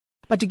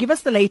But to give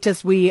us the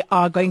latest, we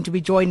are going to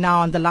be joined now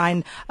on the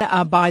line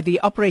by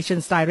the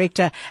Operations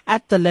Director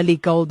at the Lilly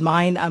Gold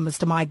Mine,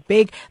 Mr. Mike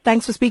Bigg.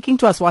 Thanks for speaking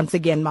to us once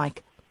again,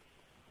 Mike.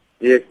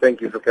 Yes, thank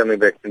you for coming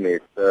back to me.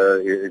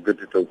 It's good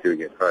to talk to you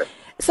again. Hi.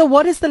 So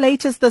what is the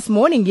latest this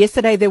morning?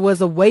 Yesterday there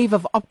was a wave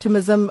of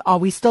optimism. Are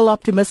we still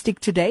optimistic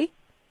today?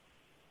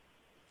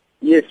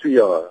 Yes, we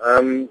are.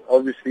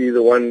 Obviously,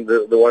 the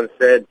one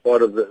sad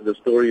part of the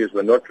story is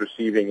we're not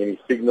receiving any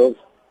signals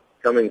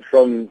coming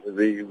from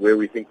where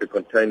we think the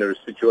container is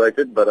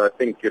situated. But I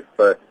think if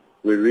we're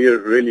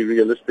really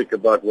realistic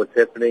about what's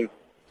happening,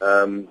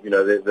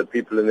 the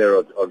people in there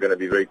are going to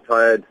be very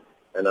tired.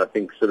 And I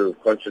think sort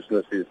of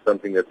consciousness is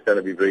something that's going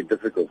to be very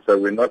difficult. So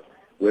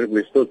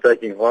we're still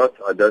taking heart.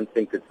 I don't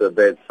think it's a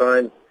bad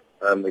sign.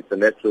 It's a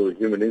natural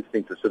human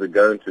instinct to sort of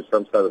go into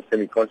some sort of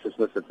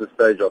semi-consciousness at this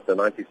stage after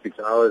 96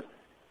 hours.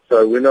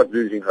 So we're not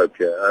losing hope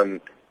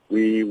here.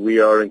 We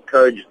are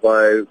encouraged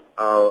by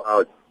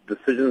our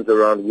decisions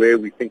around where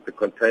we think the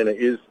container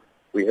is.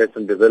 We had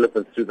some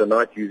developments through the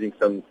night using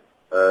some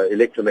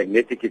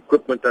electromagnetic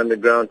equipment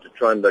underground to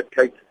try and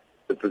locate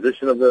the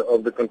position of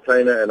the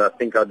container, and I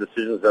think our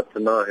decisions up to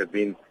now have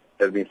been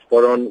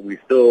spot on. We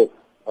still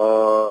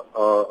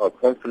are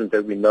confident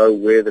that we know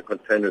where the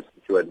container is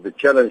situated. The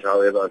challenge,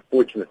 however,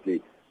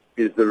 unfortunately,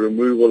 is the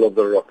removal of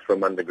the rocks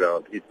from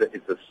underground.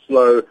 It's a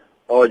slow,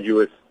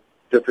 arduous,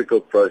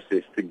 difficult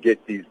process to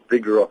get these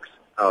big rocks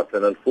out,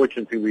 and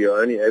unfortunately, we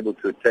are only able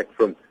to attack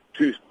from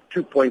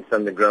two points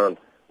underground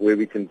where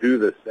we can do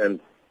this. And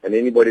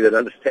anybody that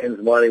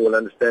understands mining will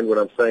understand what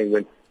I'm saying.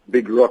 When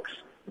big rocks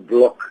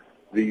block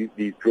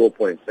these draw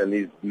points, and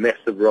these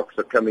massive rocks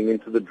are coming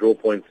into the draw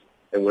points,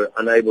 and we're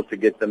unable to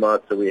get them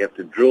out, so we have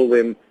to drill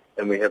them,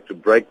 and we have to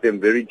break them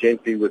very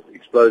gently with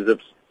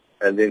explosives,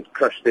 and then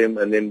crush them,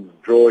 and then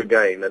draw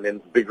again, and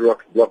then big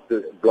rocks block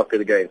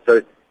it again.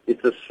 So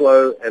it's a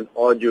slow and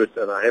arduous,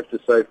 and I have to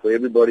say for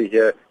everybody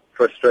here,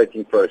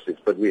 frustrating process.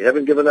 But we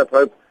haven't given up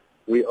hope.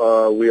 We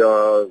are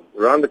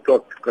around the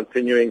clock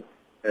continuing,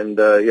 and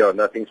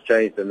nothing's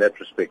changed in that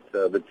respect.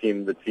 The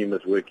team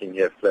is working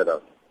here flat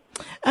out.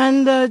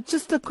 And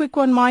just a quick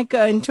one, Mike,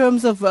 in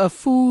terms of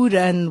food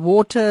and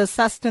water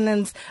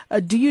sustenance,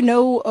 do you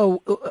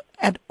know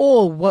at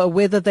all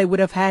whether they would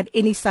have had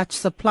any such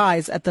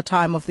supplies at the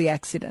time of the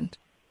accident?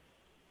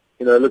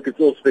 Look, it's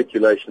all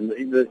speculation.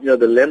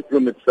 The lamp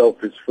room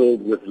itself is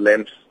filled with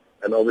lamps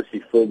and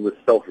obviously filled with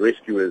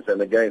self-rescuers.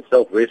 And again,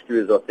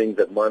 self-rescuers are things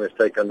that miners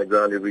take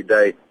underground every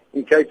day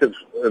in case of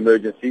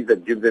emergencies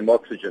that give them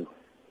oxygen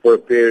for a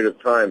period of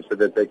time so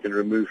that they can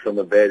remove from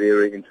a bad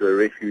area into a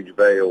refuge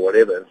bay or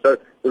whatever. And so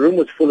the room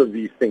was full of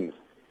these things.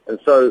 And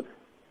so,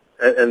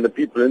 and the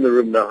people in the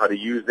room know how to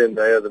use them.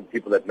 They are the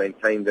people that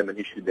maintain them and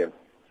issue them.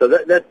 So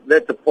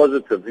that's a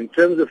positive. In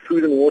terms of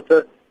food and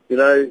water,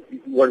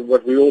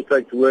 what we all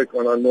take to work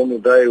on our normal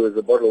day was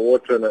a bottle of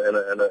water and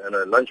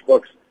a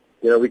lunchbox.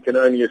 We can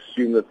only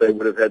assume that they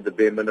would have had the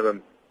bare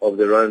minimum of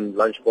their own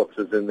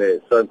lunchboxes in there.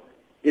 So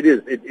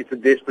it's a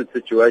desperate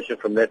situation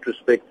from that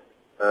respect.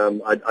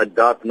 I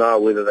doubt now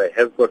whether they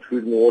have got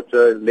food and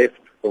water left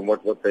from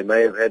what they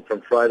may have had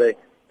from Friday.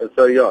 And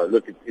so,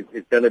 look,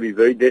 it's going to be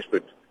very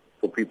desperate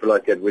for people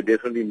like that. We're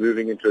definitely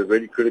moving into a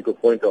very critical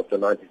point after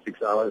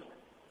 96 hours.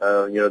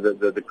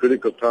 The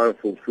critical time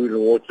for food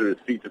and water is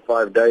 3 to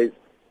 5 days,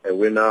 and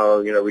we're now,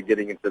 we're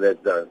getting into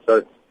that zone.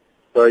 So,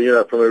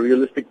 from a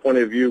realistic point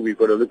of view, we've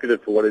got to look at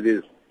it for what it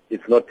is.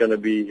 It's not going to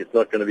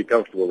be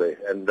comfortable there.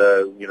 And,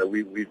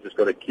 we've just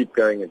got to keep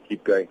going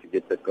to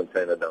get that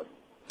container down.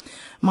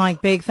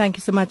 Mike Bigg, thank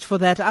you so much for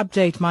that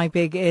update. Mike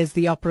Bigg is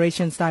the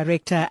Operations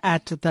Director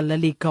at the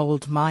Lilly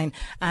Gold Mine.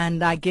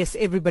 And I guess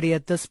everybody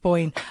at this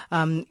point,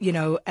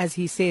 as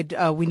he said,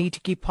 we need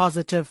to keep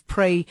positive,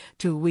 pray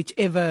to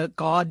whichever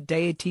God,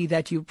 deity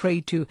that you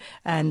pray to,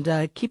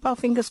 and keep our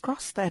fingers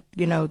crossed that,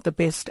 the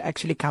best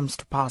actually comes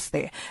to pass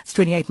there. It's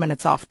 28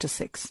 minutes after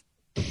 6.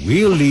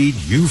 We'll lead,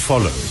 you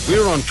follow.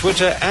 We're on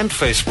Twitter and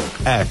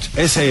Facebook at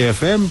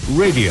SAfm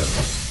Radio.